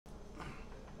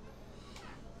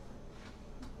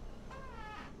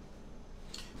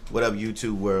What up,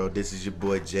 YouTube world? This is your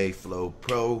boy JayFlo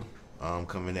Pro.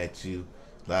 Coming at you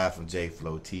live from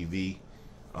JayFlo TV.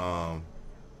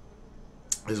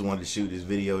 Just wanted to shoot this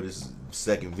video. This is the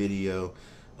second video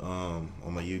on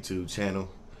my YouTube channel.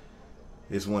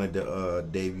 Just wanted to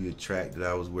debut a track that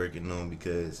I was working on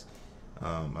because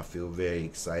I feel very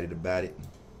excited about it.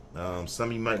 Some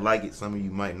of you might like it, some of you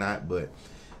might not, but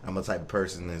I'm a type of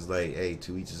person that's like, hey,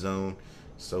 to each his own.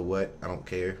 So what? I don't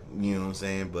care. You know what I'm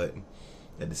saying? But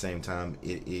at the same time,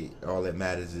 it all that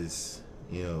matters is,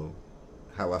 you know,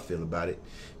 how I feel about it,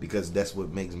 because that's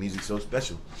what makes music so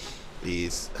special,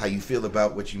 is how you feel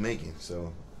about what you're making.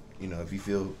 So, you know, if you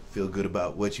feel good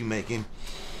about what you're making,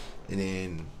 and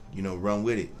then, you know, run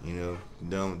with it. You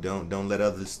know, don't let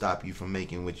others stop you from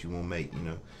making what you want to make. You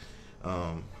know,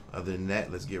 other than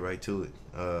that, let's get right to it.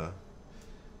 I'm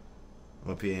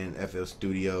up here in FL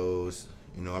Studios.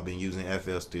 You know, I've been using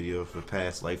FL Studio for the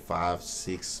past like 5,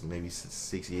 6, maybe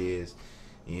 6 years.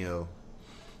 You know,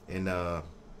 and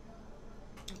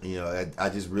you know, I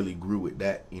just really grew with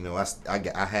that. You know,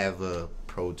 I have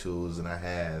Pro Tools, and I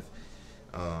have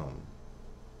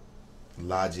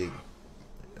Logic,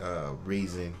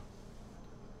 Reason,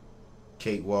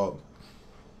 Cakewalk.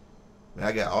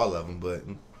 I got all of them, but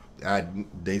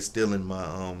they still in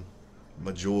my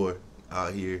my drawer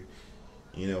out here.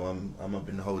 You know, I'm up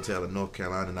in the hotel in North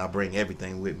Carolina, and I bring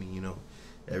everything with me. You know,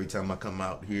 every time I come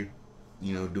out here,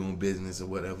 you know, doing business or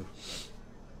whatever.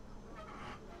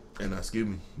 And excuse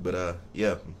me, but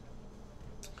yeah.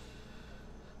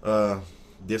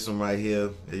 This one right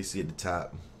here, as you see at the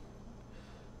top,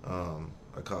 I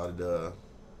call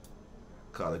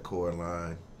it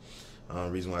Coraline.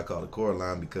 Reason why I call it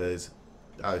Coraline, because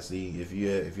obviously, if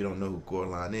you don't know who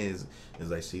Coraline is, it's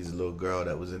like she's a little girl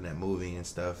that was in that movie and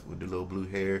stuff with the little blue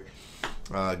hair.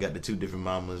 Got the 2 different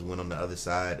mamas, went on the other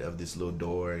side of this little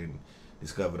door and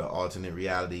discovered an alternate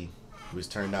reality, which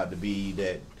turned out to be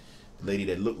that lady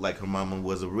that looked like her mama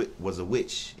was a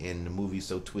witch, and the movie's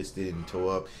so twisted and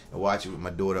tore up. I watch it with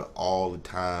my daughter all the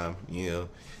time, you know,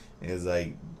 and it's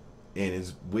like, and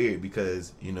it's weird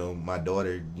because, you know, my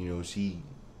daughter, you know, she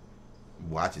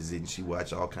watches it, and she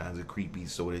watch all kinds of creepy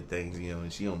sort of things, you know,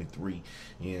 and she only 3,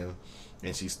 you know,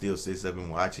 and she still sits up and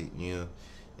watch it, you know,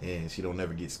 and she don't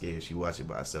never get scared. She watch it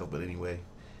by herself. But anyway,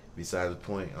 besides the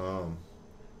point,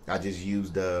 I just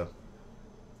used the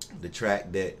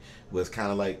track that was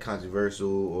kind of like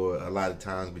controversial, or a lot of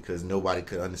times because nobody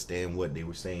could understand what they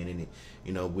were saying in it,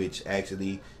 you know, which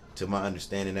actually, to my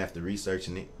understanding after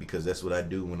researching it, because that's what I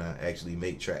do when I actually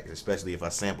make tracks, especially if I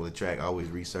sample a track, I always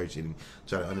research it and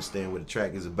try to understand what the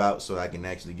track is about, so I can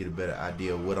actually get a better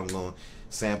idea of what I'm going to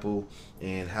sample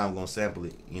and how I'm going to sample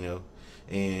it, you know.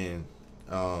 And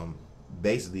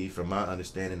basically, from my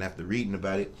understanding after reading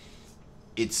about it,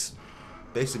 it's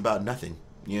basically about nothing,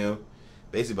 you know,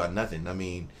 basically about nothing. I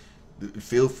mean,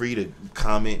 feel free to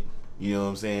comment, you know what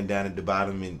I'm saying, down at the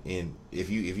bottom, and if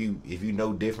you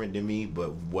know different than me,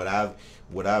 but what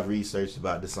I've researched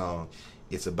about the song,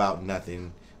 it's about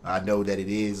nothing. I know that it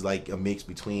is like a mix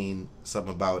between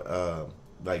something about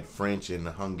like French and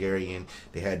the Hungarian.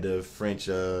 They had the French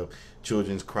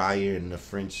children's choir and the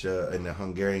French and the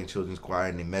Hungarian children's choir,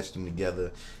 and they meshed them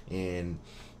together, and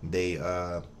they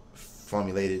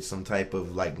formulated some type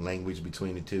of like language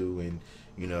between the two, and,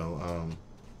 you know,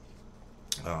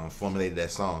 formulated that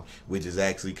song, which is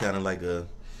actually kind of like a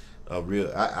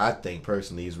real, I think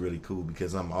personally is really cool,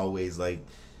 because I'm always like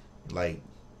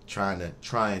trying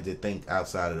to think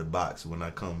outside of the box when I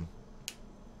come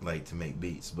like to make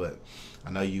beats. But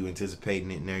I know you anticipating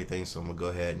it and everything, so I'm gonna go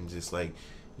ahead and just, like,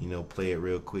 you know, play it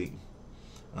real quick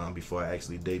before I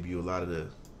actually debut a lot of the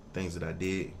things that I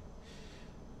did.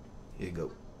 Here you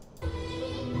go.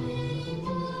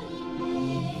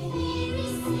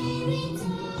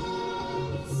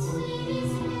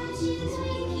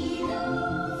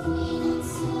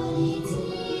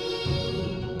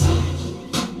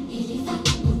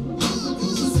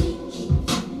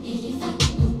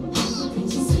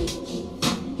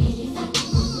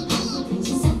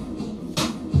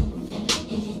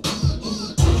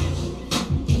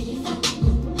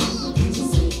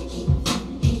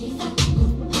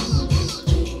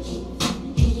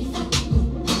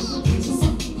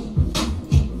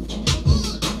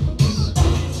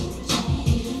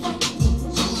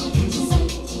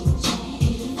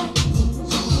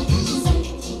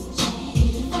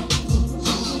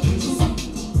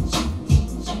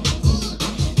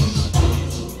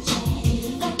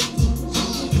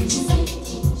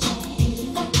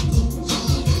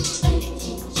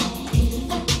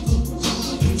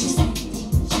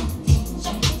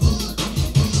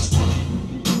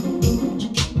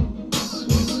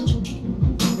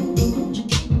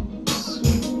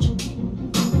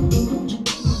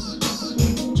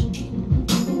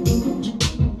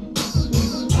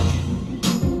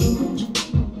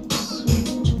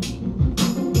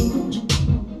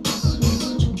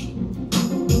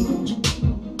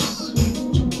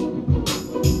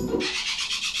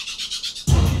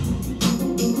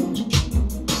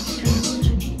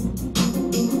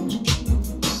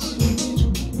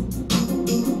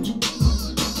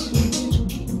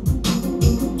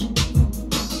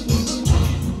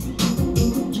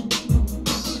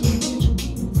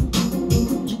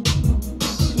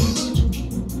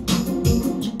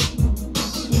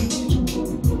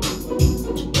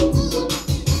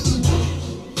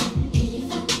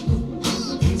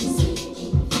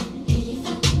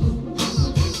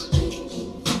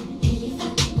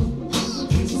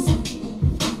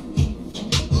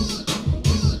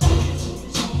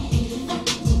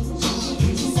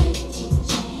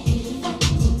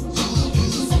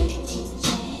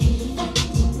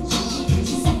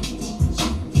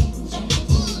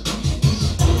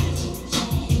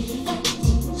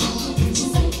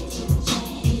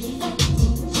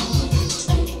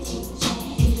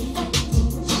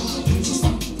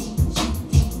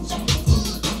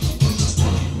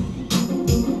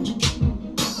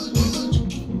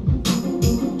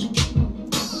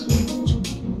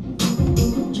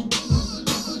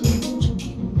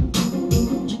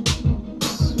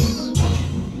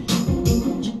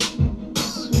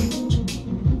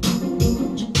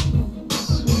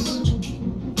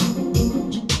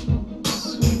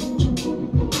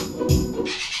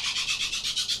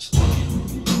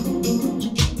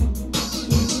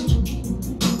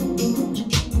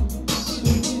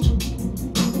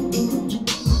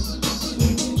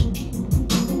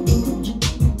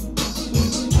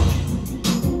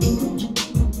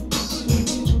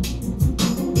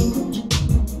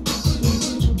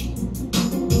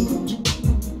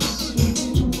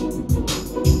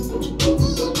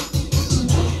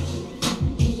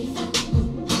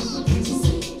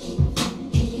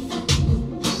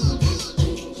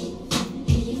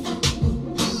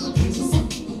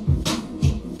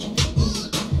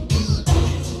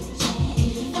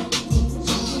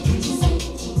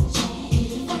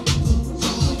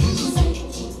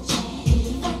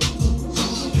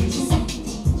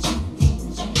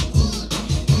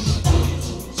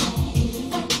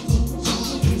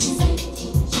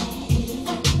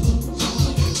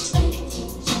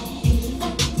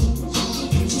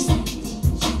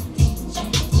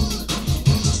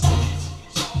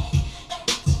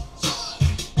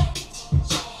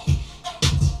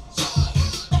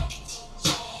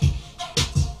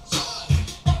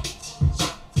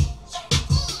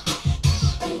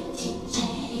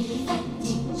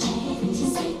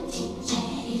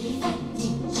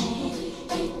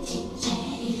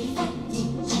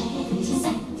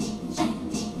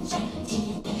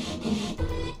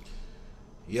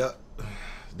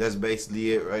 that's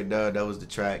basically it right there. That was the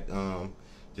track.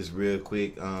 Just real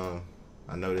quick. I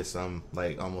noticed I'm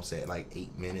like almost at like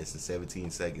 8 minutes and 17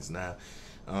 seconds now.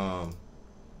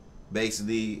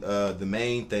 Basically, the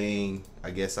main thing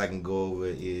I guess I can go over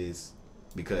is,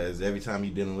 because every time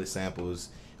you're dealing with samples,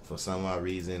 for some odd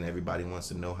reason, everybody wants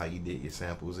to know how you did your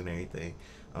samples and everything.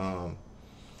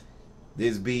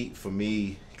 This beat for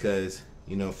me, because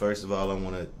first of all, I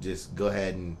want to just go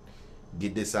ahead and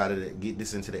get this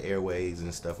into the airways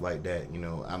and stuff like that.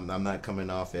 I'm not coming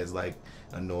off as like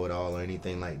a know-it-all or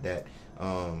anything like that.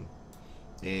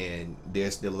 And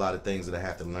there's still a lot of things that I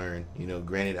have to learn.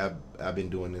 Granted, I've been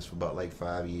doing this for about like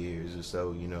 5 years or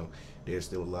so. There's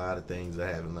still a lot of things I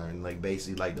haven't learned. Like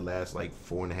basically, like the last like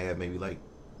 4.5, maybe like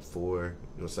 4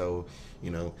 or so.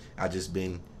 I just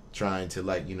been trying to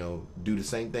like do the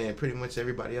same thing pretty much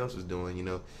everybody else is doing.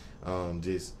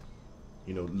 Just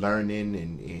learning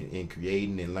and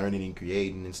creating and learning and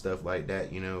creating and stuff like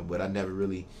that. But I never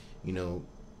really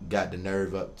got the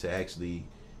nerve up to actually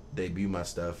debut my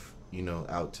stuff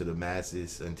out to the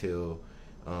masses until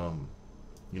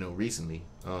recently.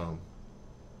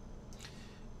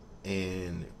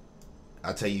 And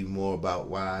I'll tell you more about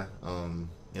why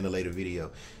in a later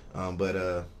video. But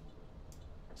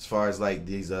as far as like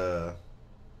these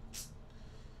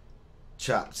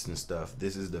chops and stuff,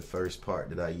 this is the first part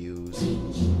that I use.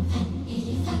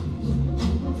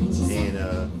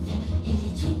 And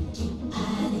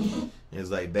it's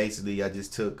like basically I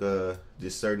just took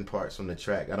just certain parts from the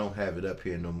track. I don't have it up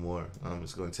here no more.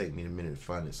 It's gonna take me a minute to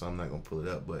find it, so I'm not gonna pull it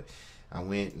up. But I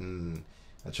went and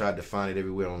I tried to find it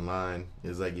everywhere online.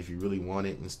 It's like if you really want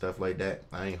it and stuff like that,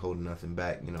 I ain't holding nothing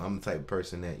back. I'm the type of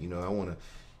person that I wanna,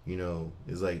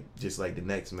 it's like just like the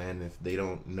next man. If they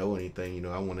don't know anything,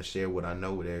 I want to share what I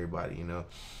know with everybody. And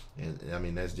I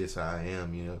mean that's just how I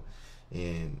am.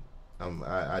 And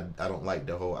I don't like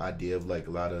the whole idea of like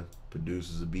a lot of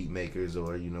producers or beat makers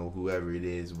or whoever it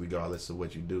is, regardless of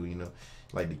what you do,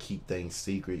 like to keep things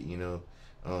secret.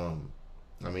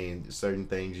 I mean certain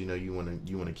things you want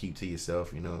to keep to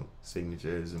yourself,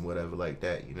 signatures and whatever like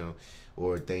that,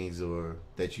 or things or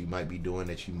that you might be doing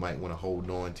that you might want to hold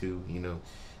on to,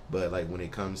 but like when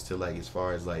it comes to like as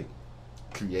far as like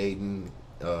creating,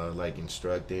 like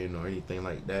instructing or anything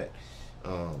like that,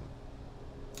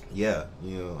 yeah,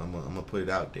 I'm gonna put it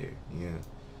out there. I'm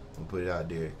gonna put it out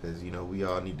there because we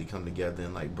all need to come together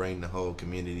and like bring the whole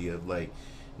community of like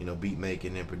beat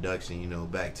making and production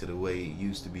back to the way it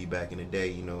used to be back in the day.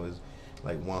 It's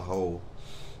like one whole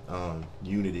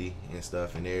unity and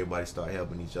stuff, and everybody start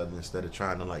helping each other instead of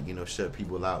trying to like shut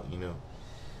people out.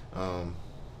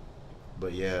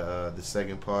 But yeah, the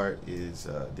second part is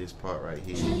this part right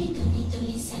here.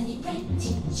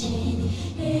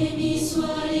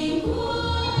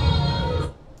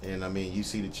 And I mean, you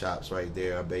see the chops right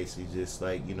there. I basically just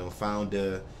like found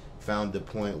the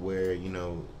point where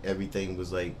everything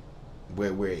was like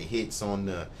where it hits on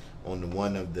the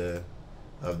one of the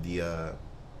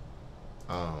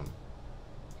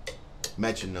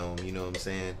metronome. You know what I'm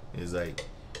saying? It's like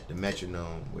the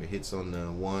metronome where it hits on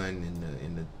the 1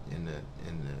 and the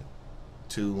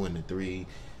 2 and the 3,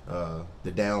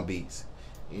 the downbeats,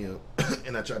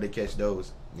 and I tried to catch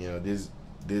those.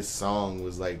 This song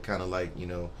was like kind of like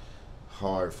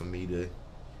hard for me to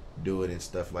do it and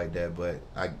stuff like that, but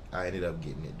I ended up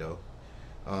getting it though,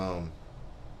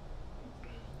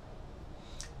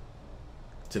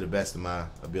 to the best of my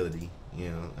ability.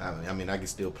 I mean I can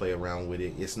still play around with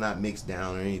it. It's not mixed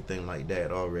down or anything like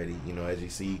that already. As you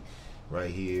see right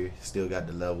here, still got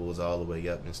the levels all the way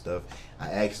up and stuff. I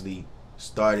actually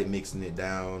started mixing it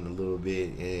down a little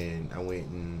bit, and I went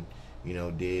and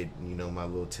did my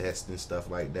little test and stuff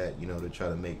like that, to try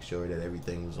to make sure that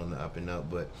everything was on the up and up,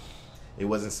 but it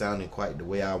wasn't sounding quite the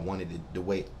way I wanted it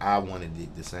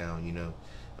to sound,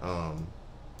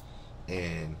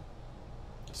 and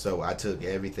so I took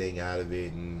everything out of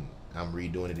it and I'm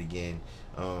redoing it again.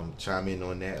 Chime in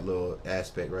on that little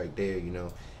aspect right there.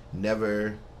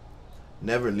 Never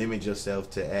limit yourself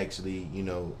to actually,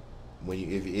 when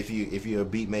you if you're a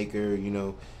beat maker,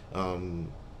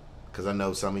 because I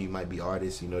know some of you might be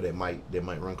artists, that might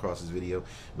run across this video,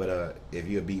 but if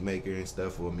you're a beat maker and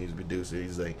stuff or a music producer,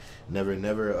 it's like never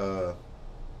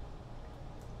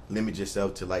limit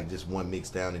yourself to like just one mix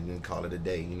down and then call it a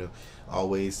day.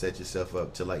 Always set yourself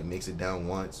up to like mix it down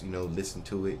once, listen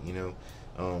to it,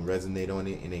 resonate on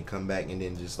it, and then come back and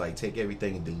then just like take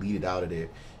everything and delete it out of there,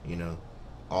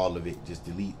 all of it. Just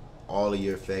delete all of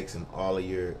your effects and all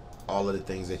of the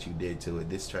things that you did to it.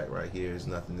 This track right here is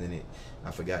nothing in it.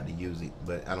 I forgot to use it,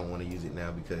 but I don't want to use it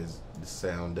now because the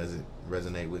sound doesn't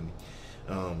resonate with me.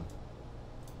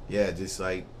 Yeah, just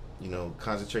like you know,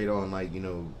 concentrate on, like, you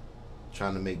know,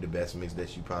 trying to make the best mix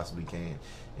that you possibly can.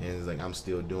 And it's like I'm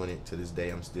still doing it to this day.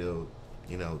 I'm still,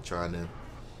 you know, trying to,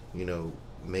 you know,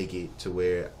 make it to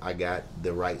where I got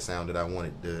the right sound that I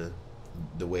wanted,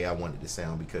 the way I wanted to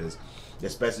sound. Because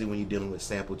especially when you're dealing with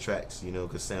sample tracks, you know,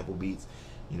 because sample beats,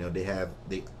 you know,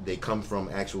 they come from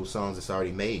actual songs that's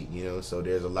already made, you know. So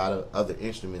there's a lot of other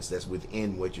instruments that's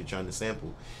within what you're trying to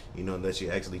sample, you know, unless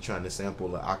you're actually trying to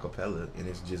sample a acapella and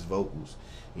it's just vocals,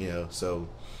 you know. So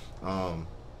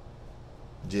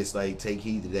just like take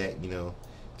heed to that, you know.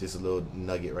 Just a little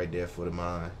nugget right there for the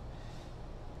mind.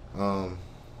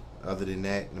 Other than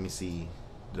that, let me see,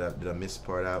 did I miss a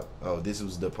part out? Oh, this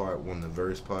was the part one, the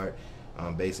verse part.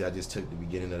 Basically I just took the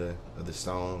beginning of the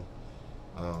song.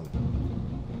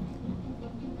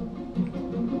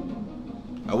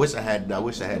 I wish I had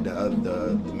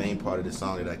the main part of the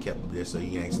song that I kept up there so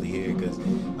you can actually hear it, because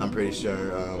I'm pretty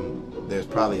sure there's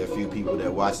probably a few people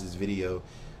that watch this video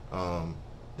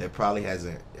that probably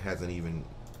hasn't even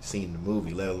seen the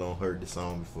movie, let alone heard the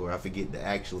song before. I forget the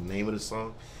actual name of the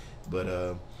song, but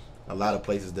a lot of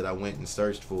places that I went and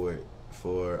searched for it,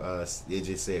 it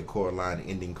just said Coraline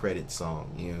ending credits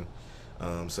song, you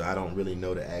know. So I don't really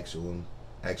know the actual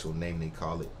name they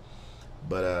call it.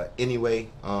 But anyway,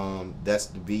 that's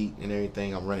the beat and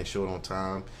everything. I'm running short on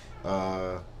time.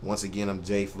 Once again, I'm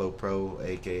JayFlo Pro,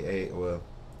 aka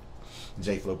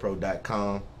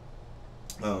JayFloPro.com.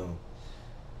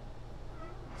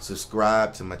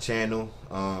 Subscribe to my channel.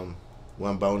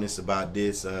 One bonus about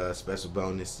this, special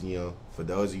bonus, you know, for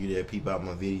those of you that peep out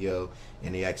my video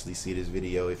and they actually see this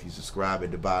video, if you subscribe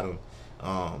at the bottom,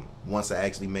 once I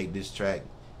actually make this track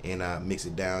and I mix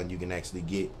it down, you can actually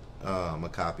get a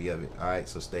copy of it. Alright,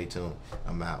 so stay tuned.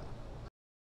 I'm out.